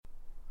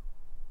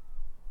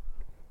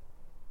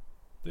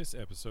This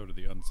episode of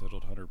the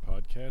Unsettled Hunter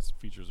podcast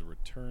features a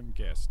return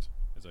guest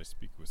as I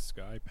speak with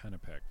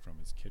Panipak from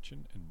his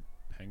kitchen in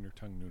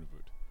Pangnirtung,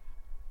 Nunavut.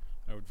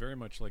 I would very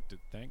much like to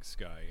thank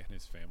Sky and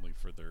his family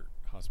for their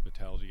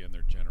hospitality and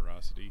their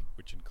generosity,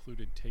 which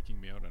included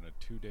taking me out on a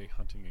 2-day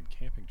hunting and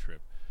camping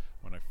trip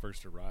when I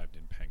first arrived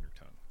in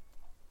Pangnirtung.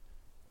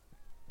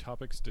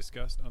 Topics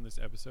discussed on this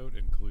episode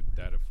include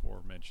that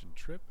aforementioned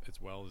trip,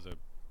 as well as an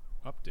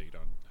update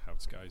on how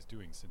Sky's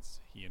doing since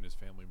he and his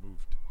family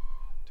moved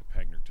to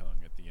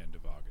Pangnirtung at the end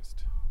of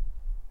August.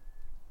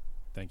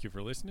 Thank you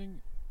for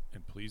listening,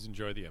 and please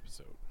enjoy the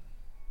episode.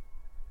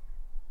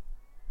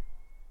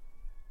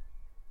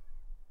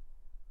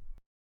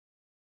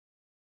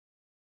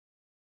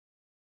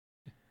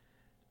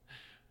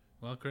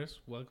 Well, Chris,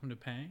 welcome to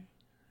Pang.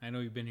 I know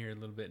you've been here a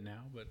little bit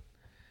now, but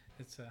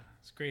it's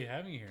great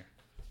having you here.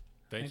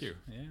 Thank you.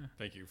 Yeah.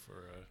 Thank you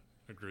for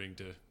agreeing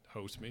to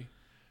host me.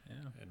 Yeah.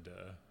 And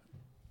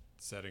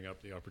setting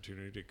up the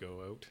opportunity to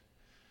go out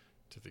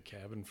to the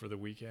cabin for the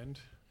weekend.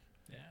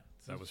 Yeah.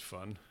 That was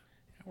fun.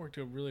 It worked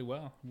out really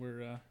well.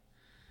 We're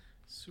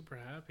super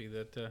happy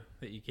that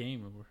you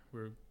came.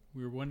 We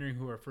were wondering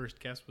who our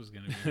first guest was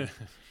going to be.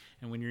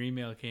 And when your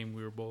email came,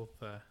 we were both,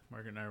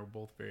 Margaret and I were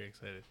both very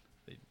excited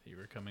that you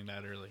were coming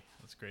that early.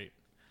 That's great.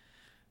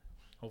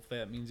 Hopefully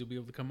that means you'll be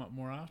able to come up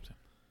more often.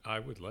 I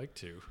would like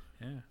to.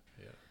 Yeah.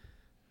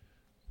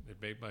 Yeah. It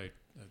made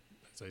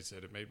as I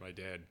said, it made my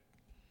dad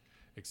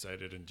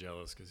excited and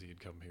jealous because he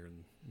had come here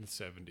in the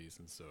 70s.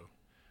 And so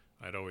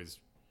I'd always,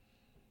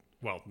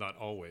 well, not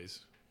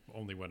always,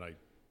 only when I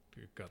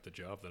got the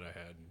job that I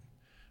had and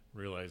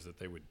realized that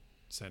they would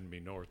send me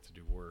north to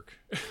do work.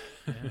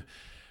 Yeah.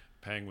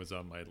 Pang was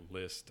on my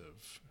list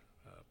of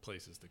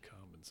places to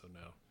come. And so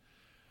now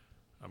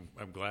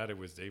I'm glad it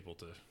was able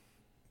to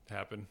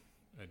happen.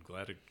 And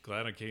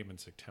glad I came in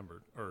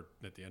September, or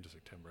at the end of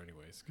September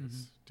anyways,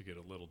 because to get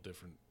a little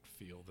different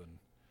feel than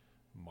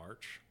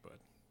March. But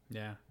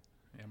Yeah,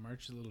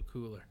 March is a little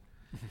cooler.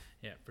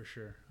 Yeah, for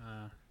sure.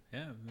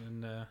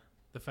 And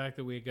the fact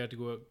that we got to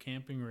go out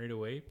camping right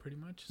away, pretty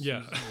much. As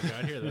soon as we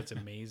got here, that's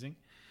amazing.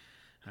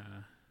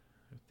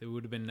 It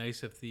would have been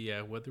nice if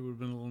the weather would have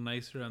been a little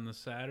nicer on the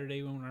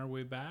Saturday on our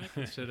way back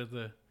instead of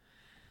the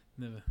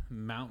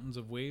mountains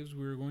of waves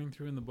we were going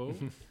through in the boat.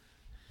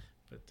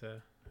 But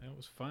that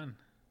was fun.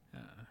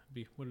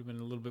 Would have been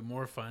a little bit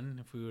more fun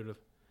if we would have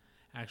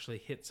actually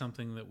hit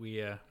something that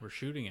we were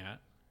shooting at.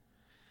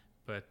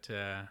 But what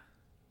are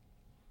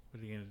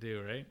you going to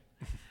do, right?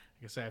 I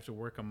guess I have to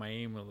work on my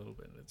aim a little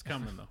bit. It's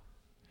coming, though.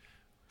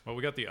 Well,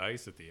 we got the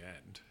ice at the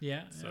end.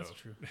 Yeah, so. That's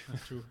true.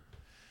 That's true.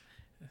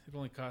 It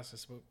only cost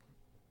us about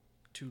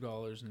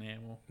 $2 in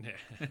ammo.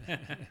 Yeah.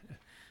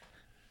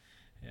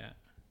 Yeah.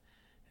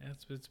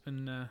 It's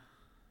been...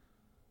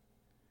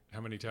 How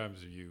many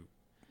times have you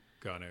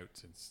gone out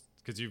since?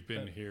 Because you've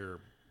been here,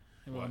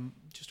 well,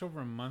 just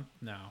over a month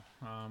now.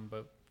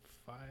 But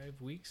 5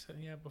 weeks.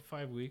 Yeah, about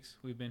 5 weeks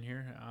we've been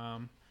here.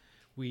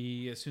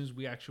 As soon as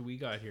we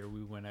got here,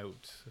 we went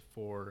out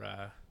for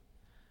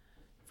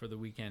the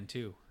weekend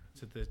too,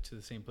 to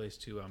the same place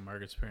to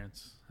Margaret's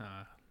parents'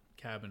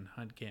 cabin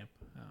hunt camp,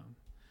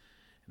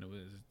 and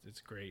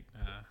it's great.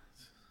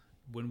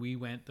 When we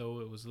went though,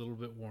 it was a little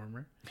bit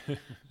warmer.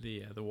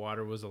 The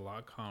water was a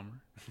lot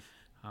calmer.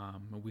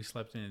 We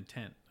slept in a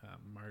tent,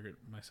 Margaret,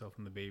 myself,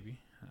 and the baby,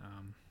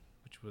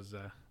 which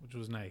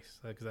was nice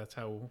because that's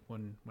how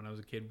when I was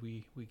a kid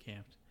we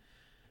camped.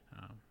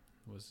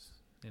 Was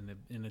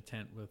in a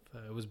tent with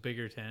it was a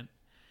bigger tent,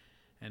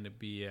 and it'd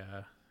be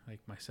like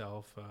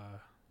myself.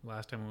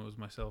 Last time it was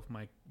myself,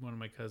 one of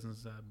my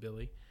cousins,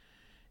 Billy,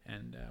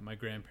 and my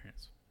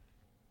grandparents.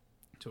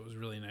 So it was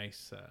really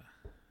nice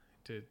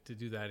to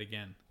do that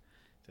again,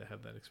 to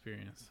have that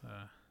experience.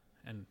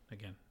 And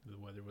again, the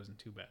weather wasn't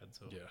too bad,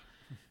 so yeah.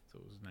 So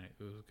it was nice.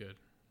 It was good.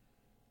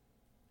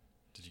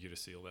 Did you get a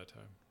seal that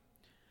time,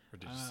 or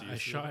did you see?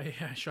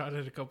 I shot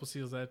at a couple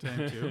seals that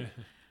time too.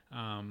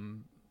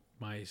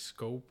 My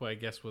scope, I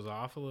guess, was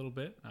off a little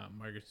bit.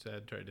 Margaret's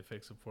dad tried to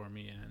fix it for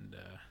me, and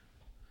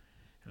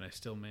I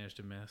still managed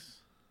to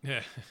miss.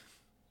 Yeah.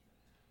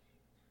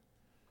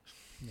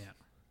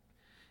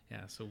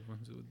 Yeah. So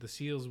the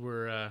seals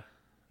are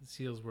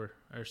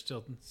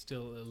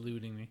still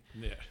eluding me.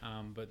 Yeah.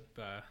 But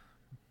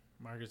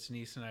Margaret's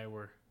niece and I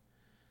were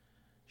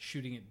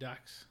shooting at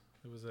ducks.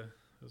 There was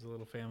a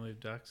little family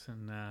of ducks,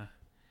 and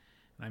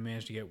I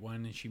managed to get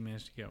one, and she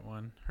managed to get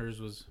one.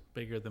 Hers was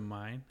bigger than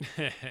mine,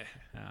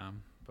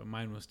 but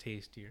mine was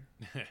tastier.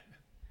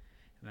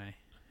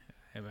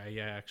 And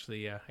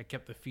I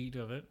kept the feet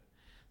of it,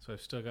 so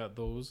I've still got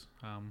those.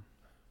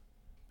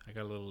 I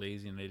got a little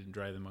lazy and I didn't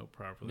dry them out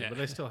properly, but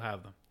I still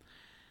have them,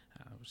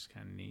 which is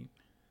kind of neat.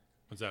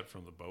 Was that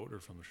from the boat or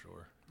from the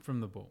shore?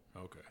 From the boat.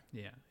 Okay.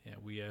 Yeah.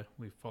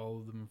 We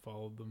followed them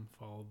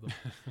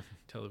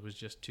until it was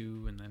just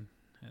two, and then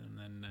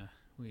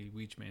we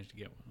each managed to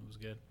get one. It was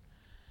good.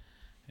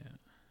 Yeah.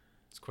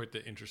 It's quite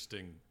the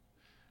interesting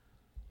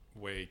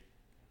way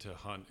to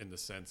hunt in the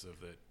sense of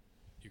that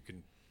you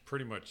can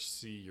pretty much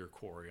see your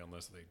quarry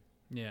unless they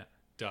Yeah.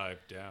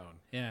 dive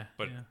down. Yeah.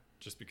 But yeah.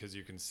 just because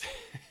you can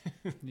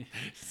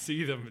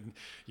see them, and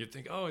you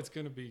think, oh, it's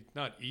going to be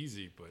not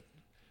easy, but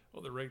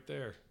they're right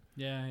there.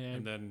 Yeah.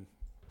 And then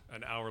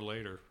an hour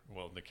later,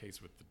 well, in the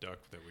case with the duck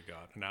that we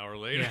got, an hour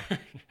later.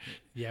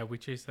 Yeah, we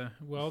chased that.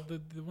 Well,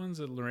 the ones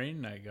that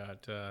Lorraine and I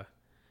got,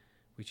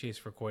 we chased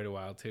for quite a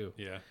while too.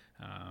 Yeah.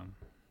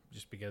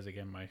 Just because,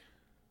 again,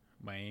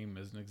 my aim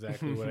isn't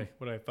exactly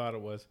what I thought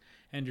it was,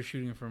 and you're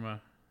shooting from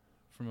a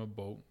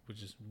boat,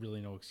 which is really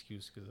no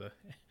excuse because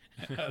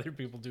other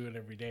people do it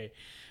every day.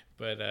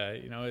 But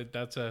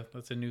that's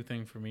a new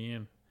thing for me,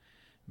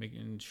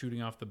 and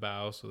shooting off the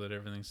bow so that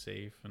everything's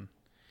safe, and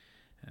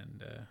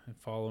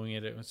following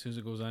it as soon as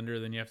it goes under.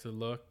 Then you have to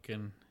look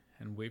and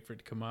wait for it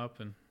to come up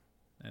and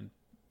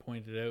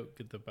point it out,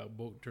 get the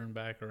boat turned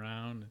back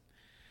around, and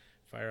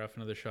fire off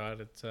another shot.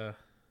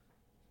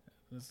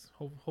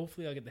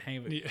 Hopefully I'll get the hang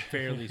of it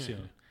fairly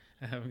soon.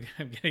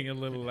 I'm getting a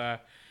little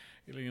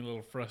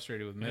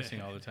frustrated with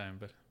missing all the time,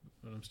 but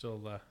I'm still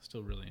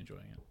really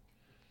enjoying it.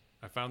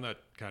 I found that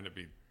kind of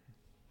be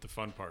the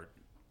fun part,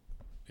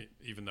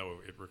 even though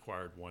it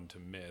required one to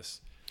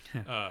miss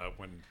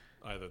when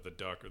either the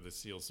duck or the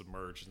seal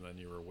submerged, and then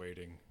you were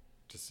waiting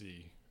to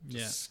see,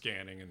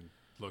 scanning and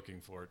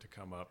looking for it to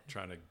come up,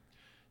 trying to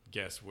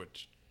guess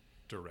which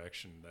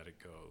direction that it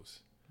goes.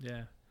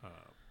 Yeah.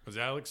 Was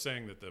Alex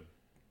saying that the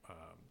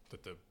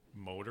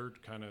motor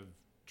kind of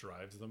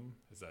drives them?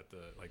 Is that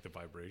the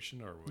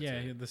vibration, or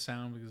the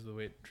sound, because of the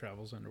way it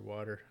travels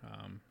underwater?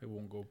 It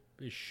won't go.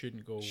 It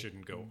shouldn't go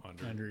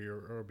under you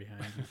or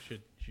behind you.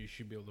 You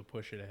should be able to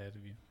push it ahead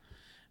of you.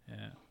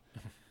 Yeah.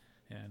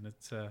 And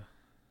it's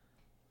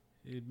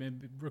it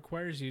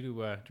requires you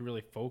to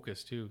really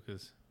focus too,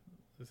 because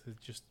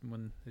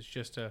when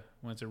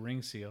it's a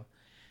ring seal,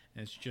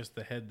 and it's just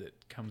the head that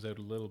comes out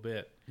a little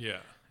bit.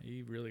 Yeah,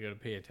 you really got to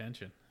pay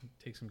attention. It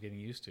takes some getting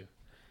used to.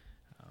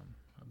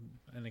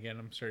 And again,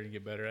 I'm starting to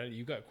get better at it.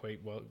 You got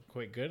quite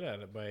good at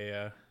it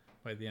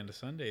by the end of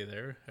Sunday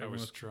there. Everyone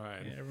was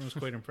trying. Yeah, everyone was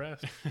quite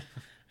impressed. Yeah,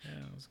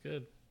 it was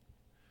good.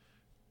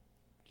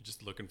 You're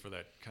just looking for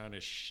that kind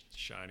of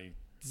shiny,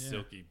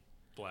 silky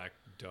black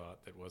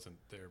dot that wasn't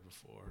there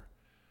before.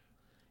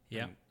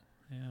 Yeah.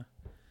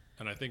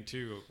 And I think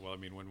too, well, I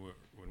mean, when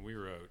we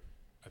were out,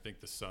 I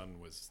think the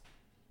sun was,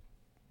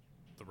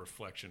 the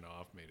reflection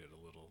off made it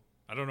a little,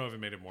 I don't know if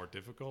it made it more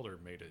difficult or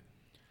made it,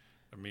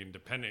 I mean,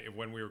 depending,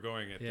 when we were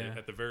going at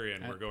the very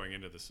end, we're going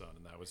into the sun,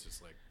 and that was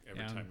just like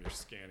every time you're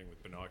scanning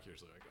with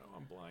binoculars, like, oh,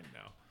 I'm blind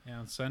now. Yeah,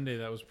 on Sunday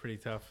that was pretty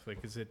tough,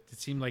 like, 'cause it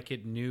seemed like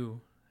it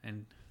knew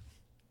and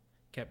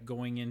kept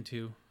going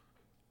into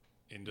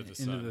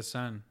the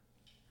sun.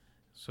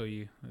 So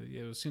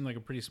it seemed like a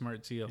pretty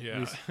smart seal.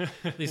 Yeah.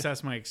 At least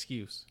that's my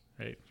excuse,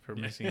 right, for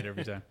missing it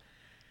every time.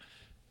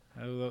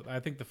 I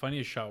think the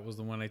funniest shot was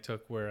the one I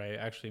took where I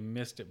actually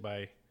missed it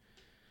by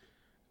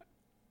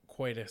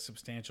quite a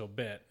substantial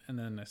bit, and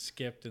then I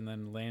skipped and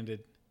then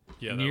landed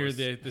near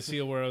the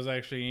seal where I was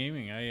actually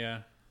aiming.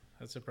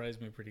 That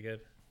surprised me pretty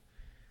good.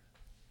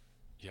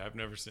 Yeah, I've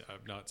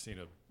not seen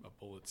a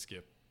bullet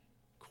skip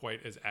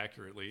quite as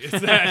accurately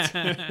as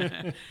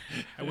that.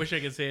 I wish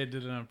I could say I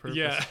did it on purpose.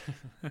 Yeah.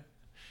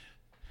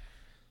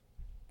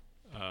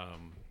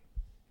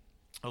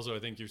 Also, I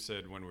think you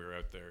said when we were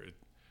out there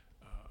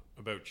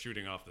about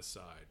shooting off the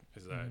side.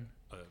 Is that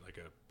like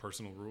a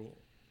personal rule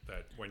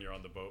that when you're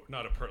on the boat,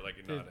 not an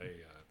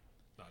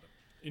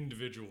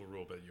individual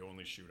rule, but you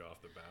only shoot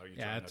off the bow? You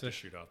try not to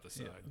shoot off the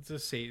side. Yeah,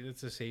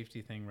 it's a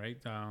safety thing,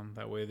 right?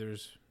 That way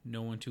there's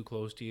no one too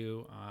close to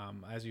you.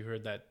 As you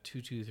heard, that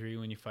 223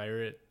 when you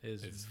fire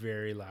it's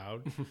very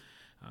loud.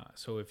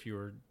 So if you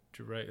were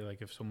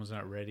if someone's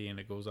not ready and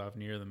it goes off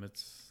near them,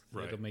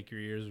 it'll make your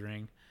ears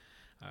ring.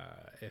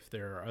 If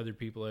there are other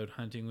people out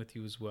hunting with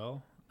you as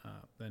well,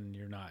 then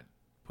you're not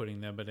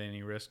putting them at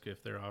any risk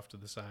if they're off to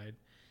the side.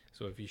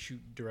 So if you shoot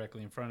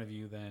directly in front of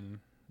you, then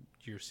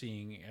you're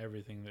seeing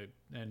everything,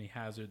 any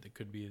hazard that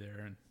could be there,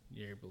 and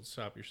you're able to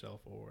stop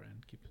yourself or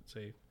and keep it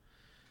safe.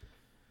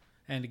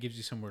 And it gives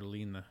you somewhere to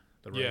lean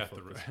the rifle.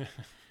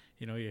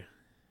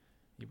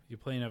 You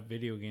play enough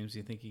video games,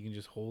 you think you can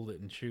just hold it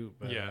and shoot,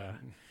 but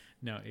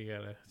no, you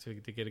gotta,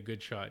 to get a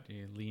good shot,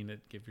 you lean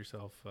it, give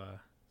yourself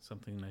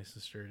something nice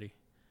and sturdy.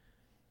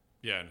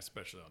 Yeah, and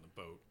especially on the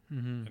boat.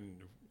 Mm-hmm.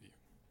 And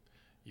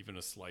even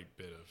a slight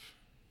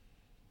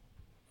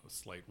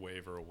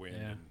wave or a wind.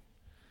 Yeah.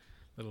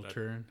 Little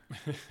turn.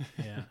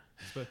 Yeah.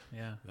 But,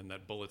 then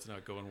that bullet's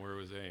not going where it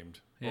was aimed.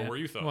 Yeah. Or where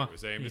you thought it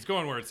was aimed. It's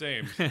going where it's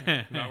aimed,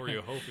 not where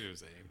you hope it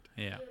was aimed.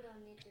 Yeah. You don't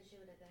need to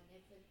shoot it then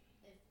if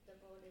the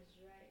boat is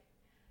right.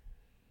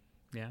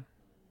 Yeah.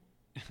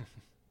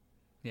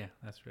 Yeah,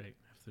 that's right.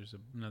 If there's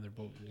another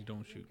boat, you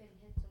don't shoot. You can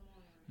hit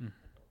someone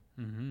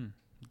or Mm-hmm.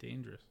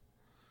 Dangerous.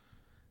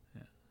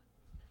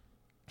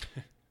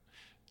 Yeah.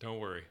 Don't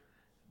worry.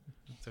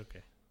 It's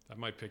okay. I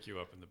might pick you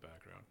up in the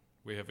background.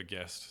 We have a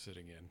guest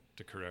sitting in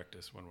to correct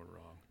us when we're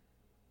wrong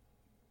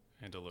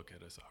and to look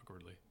at us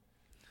awkwardly.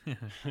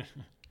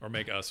 Or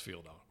make us feel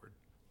awkward.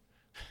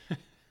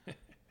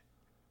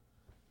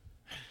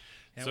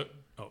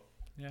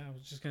 Yeah, I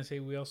was just going to say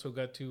we also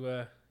got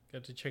to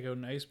got to check out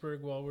an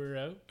iceberg while we were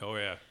out. Oh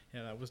yeah.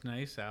 Yeah, that was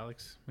nice.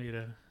 Alex made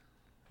a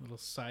little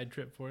side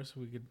trip for us.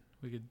 So we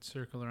could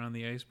circle around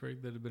the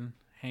iceberg that had been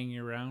hanging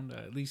around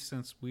at least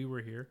since we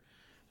were here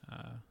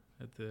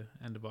at the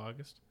end of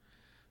August.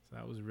 So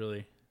that was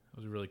really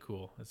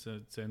cool. It's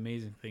an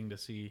amazing thing to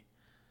see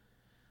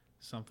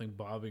something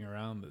bobbing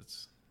around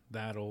that's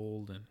that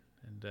old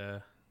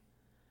that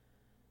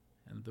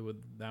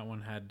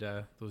one had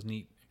those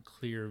neat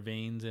clear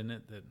veins in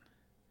it that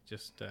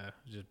just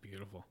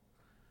beautiful.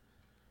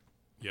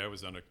 Yeah, it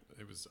was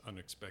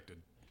unexpected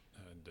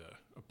and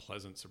a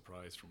pleasant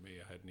surprise for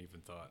me. I hadn't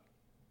even thought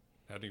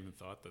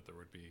that there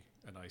would be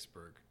an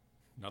iceberg.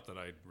 Not that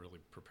I'd really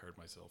prepared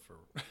myself for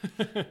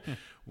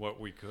what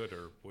we could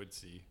or would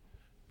see,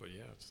 but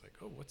yeah, it's like,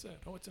 oh, what's that?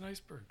 Oh, it's an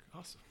iceberg.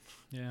 Awesome.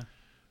 Yeah.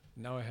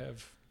 Now I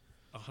have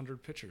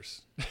 100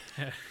 pictures.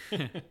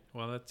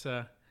 Well, that's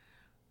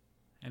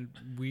and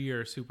we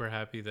are super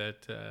happy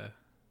that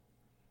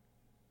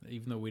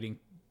even though we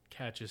didn't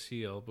catch a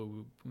seal, but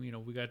we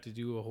got to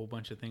do a whole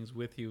bunch of things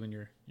with you in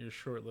your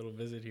short little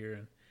visit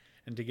here,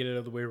 and to get it out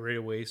of the way right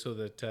away so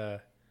that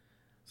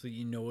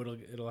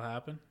it'll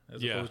happen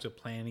as opposed to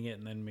planning it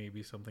and then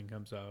maybe something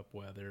comes up,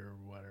 weather or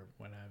whatever,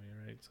 what have you,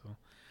 right? So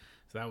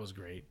that was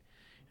great.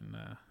 And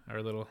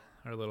our little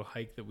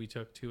hike that we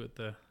took to at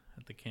the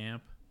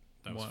camp,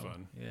 that was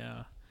fun.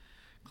 Yeah,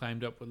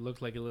 climbed up what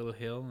looked like a little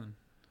hill and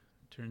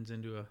turns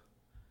into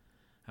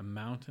a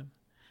mountain.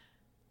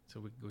 So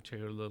we could go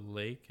check out a little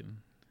lake, and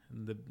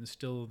there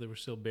were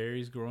still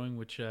berries growing,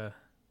 which were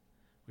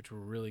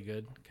really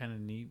good, kind of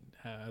neat.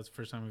 That's the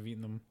first time I've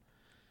eaten them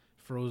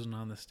frozen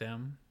on the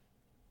stem.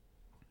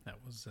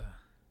 That was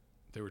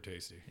they were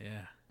tasty.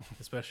 Yeah,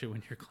 especially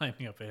when you're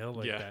climbing up a hill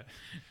like that.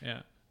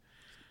 Yeah,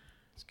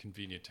 it's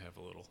convenient to have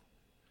a little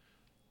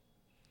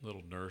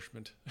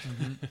nourishment.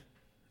 Mm-hmm.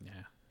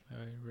 Yeah,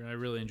 I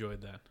really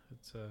enjoyed that.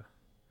 It's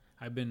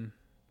I've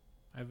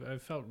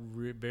felt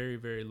very,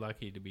 very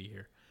lucky to be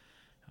here.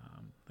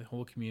 The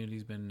whole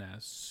community's been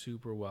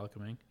super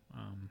welcoming.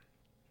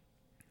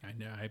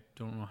 I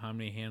don't know how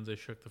many hands I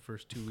shook the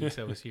first 2 weeks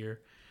I was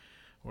here,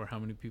 or how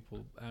many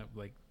people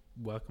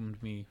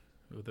welcomed me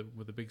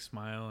with a big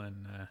smile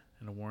and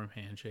a warm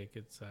handshake.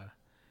 It's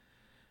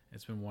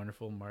been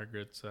wonderful.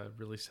 Margaret's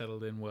really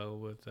settled in well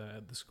with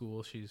at the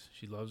school. She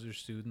loves her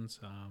students.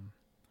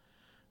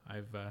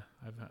 I've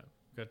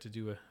got to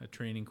do a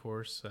training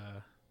course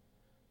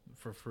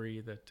for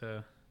free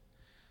that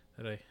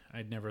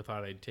I'd never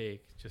thought I'd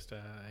take. Just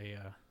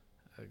a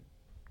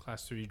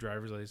Class 3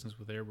 driver's license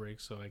with air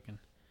brakes, so I can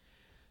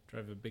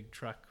drive a big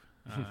truck.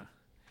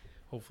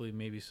 Hopefully,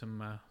 maybe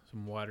some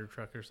water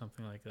truck or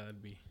something like that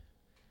would be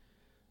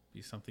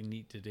something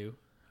neat to do.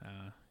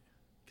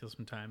 Kill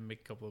some time,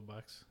 make a couple of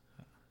bucks,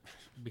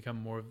 become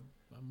more of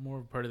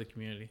a part of the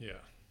community.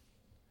 Yeah.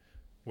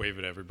 Wave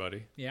at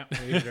everybody. Yeah,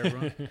 wave at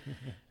everyone.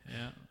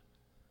 Yeah.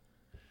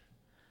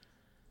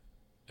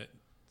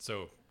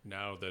 So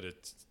now that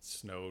it's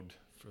snowed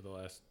for the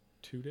last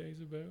 2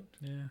 days,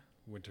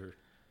 winter,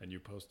 and you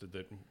posted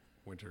that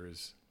winter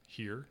is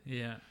here.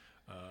 Yeah.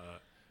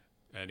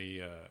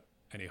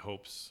 Any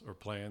hopes or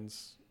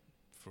plans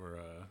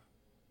for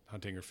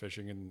hunting or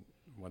fishing and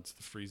once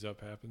the freeze up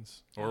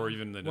happens, or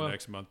even the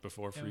next month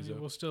before freeze up?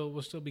 We'll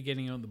still be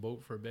getting out on the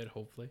boat for a bit,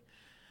 hopefully.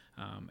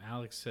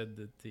 Alex said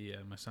that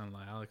my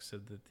son-in-law Alex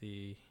said that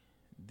the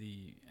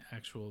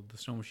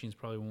snow machines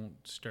probably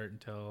won't start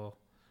until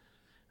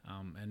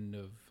end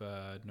of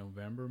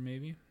November,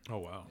 maybe. Oh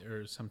wow!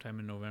 Or sometime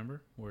in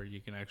November, where you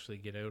can actually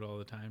get out all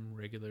the time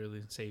regularly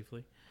and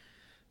safely.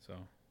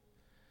 So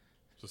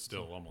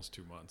still almost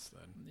 2 months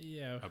then.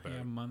 Yeah,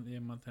 a month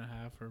and a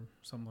half or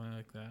something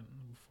like that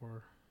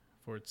before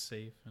it's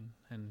safe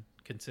and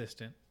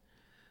consistent.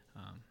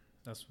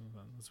 That's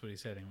what he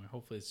said anyway.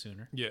 Hopefully it's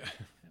sooner. Yeah.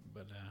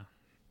 But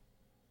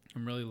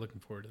I'm really looking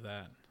forward to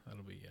that.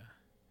 That'll be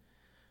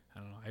I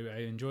don't know.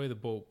 I enjoy the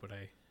boat, but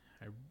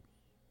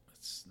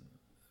it's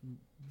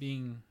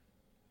being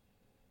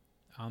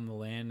on the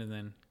land and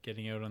then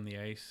getting out on the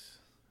ice.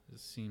 It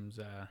seems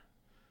I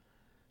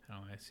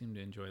don't know. I seem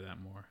to enjoy that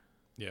more.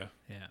 Yeah.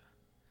 Yeah.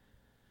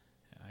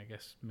 I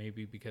guess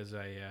maybe because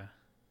I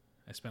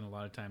spent a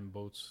lot of time in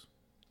boats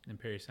in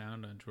Perry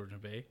Sound on Georgian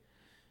Bay.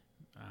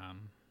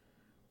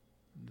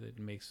 That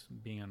makes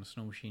being on a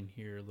snow machine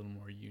here a little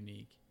more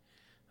unique,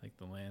 like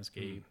the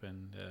landscape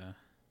and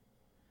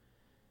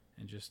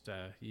just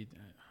I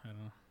don't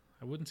know.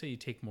 I wouldn't say you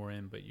take more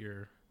in, but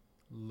you're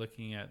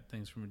looking at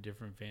things from a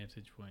different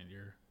vantage point.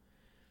 You're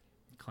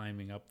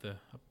climbing up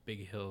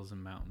big hills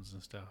and mountains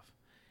and stuff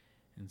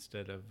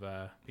instead of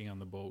being on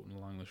the boat and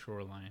along the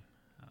shoreline.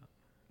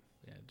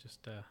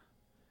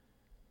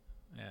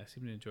 I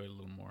seem to enjoy it a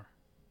little more.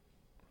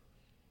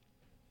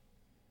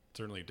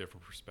 Certainly a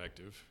different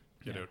perspective.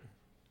 Get out.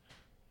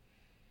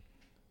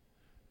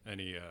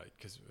 Any,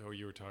 because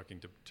you were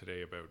talking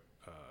today about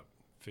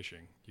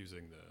fishing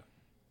using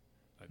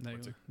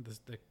the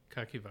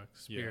kakivak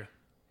spear.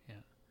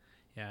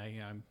 Yeah.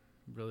 I'm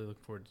really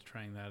looking forward to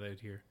trying that out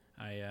here.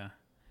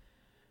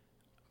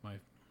 My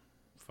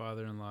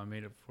father-in-law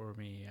made it for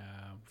me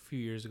a few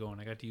years ago,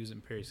 and I got to use it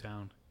in Perry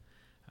Sound.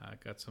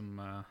 Got some.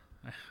 I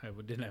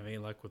didn't have any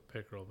luck with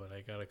pickerel, but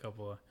I got a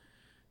couple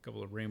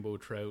of rainbow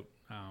trout.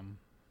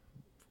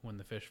 When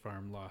the fish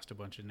farm lost a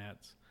bunch of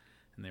nets,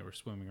 and they were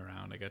swimming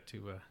around, I got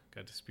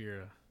to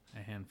spear a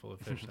handful of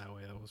fish that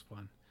way. That was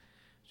fun.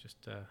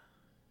 Just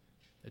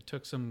it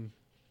took some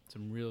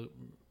real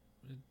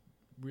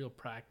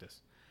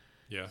practice.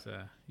 Yeah.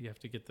 You have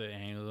to get the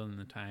angle and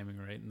the timing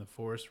right and the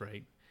force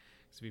right.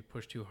 Because if you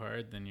push too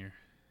hard, then you're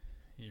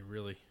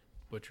really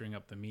butchering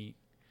up the meat.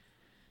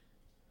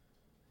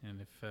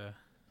 And if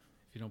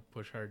you don't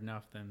push hard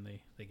enough, then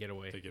they get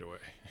away. They get away.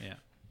 Yeah.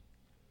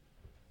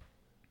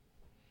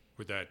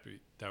 Would that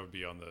would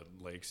be on the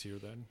lakes here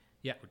then?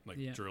 Yeah.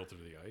 Drill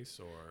through the ice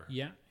or?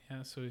 Yeah.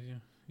 So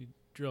you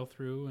drill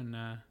through and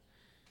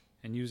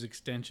use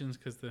extensions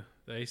because the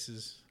ice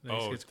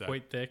gets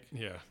quite thick.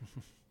 Yeah.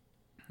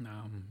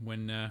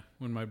 When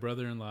my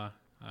brother-in-law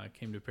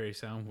came to Perry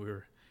Sound, we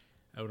were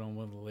out on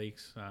one of the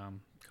lakes a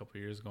couple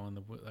of years ago, and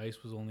the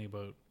ice was only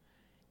about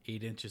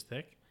 8 inches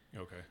thick.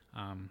 Okay.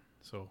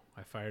 So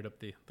I fired up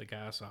the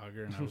gas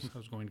auger, and I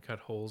was going to cut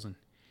holes, and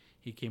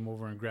he came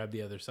over and grabbed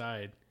the other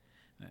side,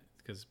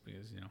 because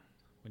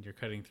when you're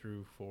cutting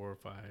through 4,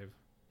 5,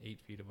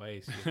 8 feet of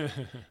ice,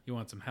 you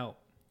want some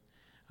help.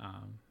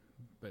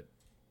 But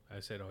I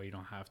said, "Oh, you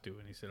don't have to,"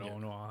 and he said, "Oh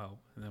no, I'll help."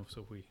 And then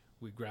so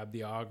we grabbed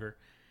the auger,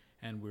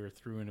 and we were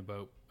through in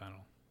about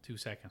 2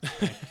 seconds.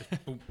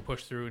 Just boom,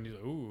 push through, and he's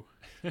like, "Ooh,"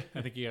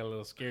 I think he got a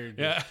little scared.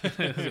 Yeah,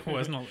 it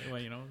wasn't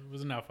it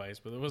was enough ice,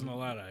 but there wasn't a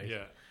lot of ice.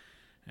 Yeah.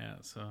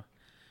 So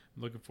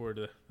I'm looking forward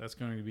to that's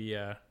going to be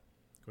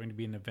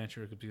an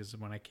adventure, because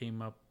when I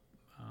came up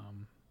a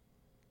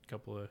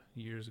couple of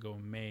years ago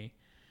in May,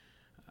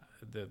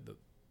 it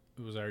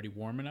was already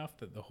warm enough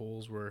that the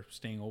holes were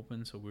staying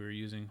open, so we were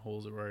using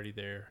holes that were already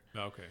there.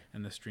 Okay.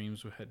 And the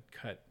streams had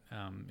cut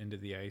into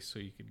the ice, so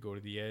you could go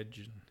to the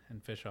edge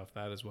and fish off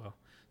that as well.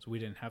 So we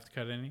didn't have to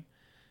cut any.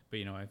 But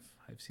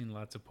I've seen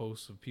lots of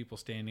posts of people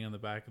standing on the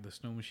back of the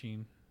snow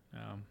machine,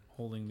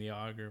 holding the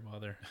auger while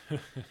they're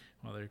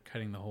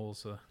cutting the holes.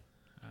 So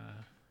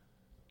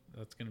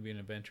that's going to be an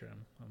adventure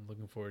I'm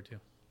looking forward to.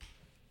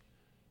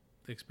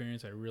 The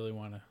experience I really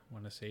want to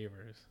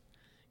savor is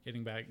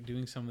getting back,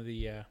 doing some of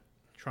the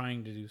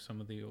trying to do some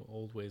of the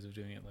old ways of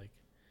doing it,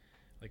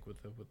 like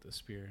with the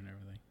spear and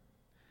everything.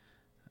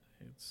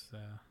 It's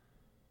I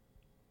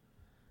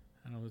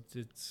don't know,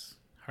 it's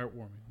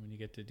heartwarming when you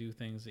get to do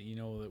things that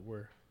that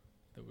were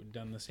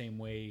done the same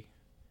way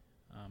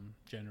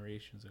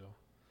generations ago.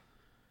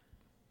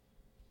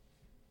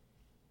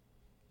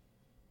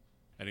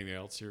 Anything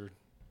else you're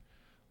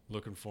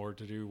looking forward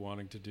to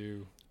wanting to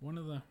do? One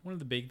of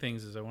the big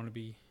things is I want to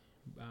be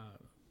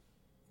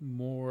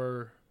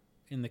more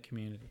in the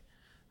community.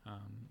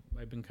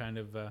 I've been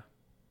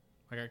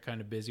I got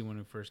kind of busy when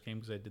we first came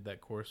because I did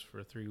that course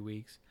for 3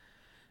 weeks,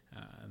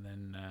 and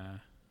then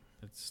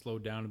it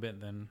slowed down a bit.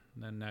 And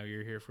then now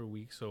you're here for a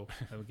week, so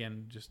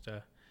again, just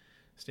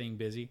staying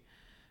busy.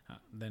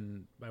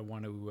 Then I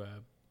want to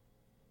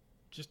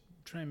just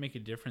try and make a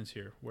difference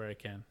here where I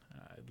can.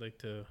 I'd like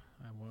to.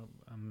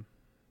 I'm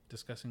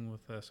discussing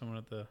with someone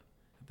at the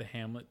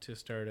Hamlet to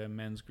start a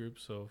men's group,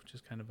 so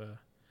just kind of a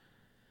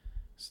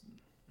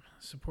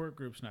support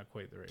group's not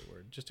quite the right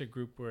word. Just a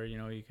group where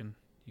you can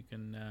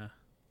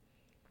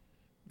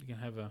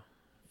have a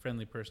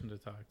friendly person to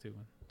talk to,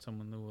 and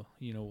someone who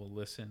will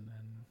listen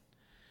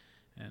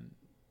and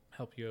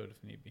help you out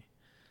if need be.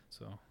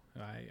 So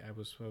I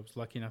was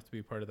lucky enough to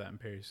be part of that in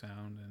Perry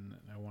Sound, and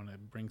I want to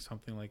bring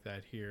something like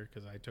that here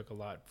because I took a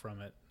lot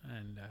from it,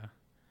 and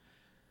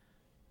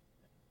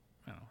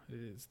I don't know,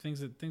 it's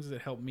things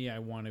that help me. I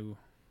want to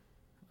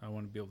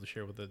be able to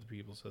share with other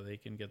people so they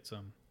can get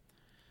some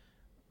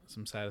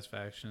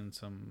satisfaction,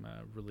 some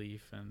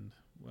relief, and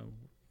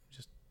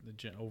just the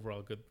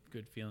overall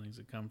good feelings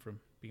that come from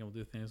being able to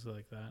do things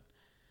like that.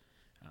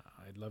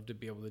 I'd love to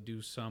be able to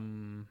do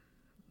some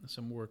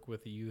work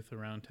with the youth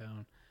around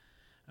town,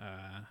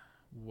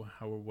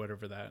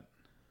 whatever that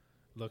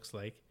looks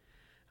like.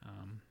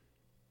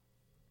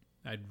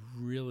 I'd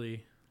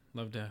really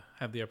love to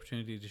have the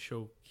opportunity to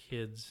show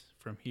kids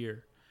from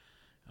here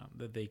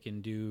that they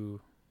can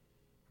do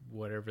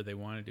whatever they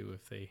want to do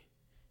if they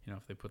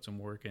put some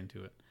work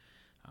into it.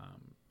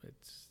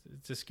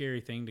 It's a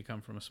scary thing to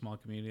come from a small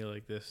community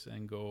like this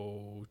and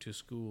go to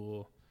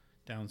school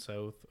down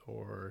south,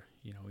 or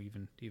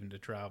even to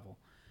travel.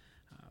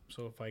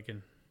 So if I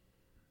can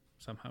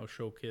somehow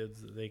show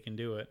kids that they can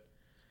do it,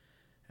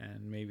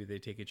 and maybe they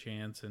take a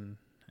chance and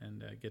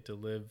get to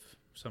live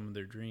some of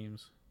their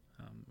dreams,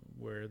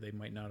 where they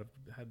might not have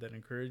had that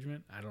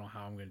encouragement. I don't know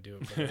how I'm going to do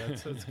it, but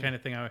that's the kind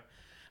of thing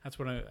that's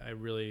what I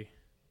really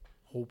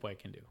hope I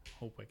can do.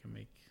 Hope I can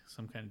make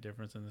some kind of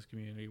difference in this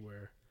community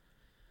where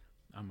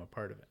I'm a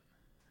part of it,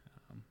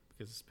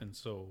 because it's been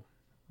so,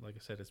 like I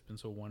said, it's been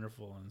so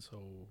wonderful and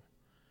so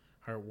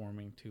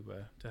heartwarming to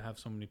have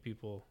so many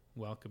people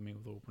welcome me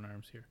with open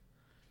arms here.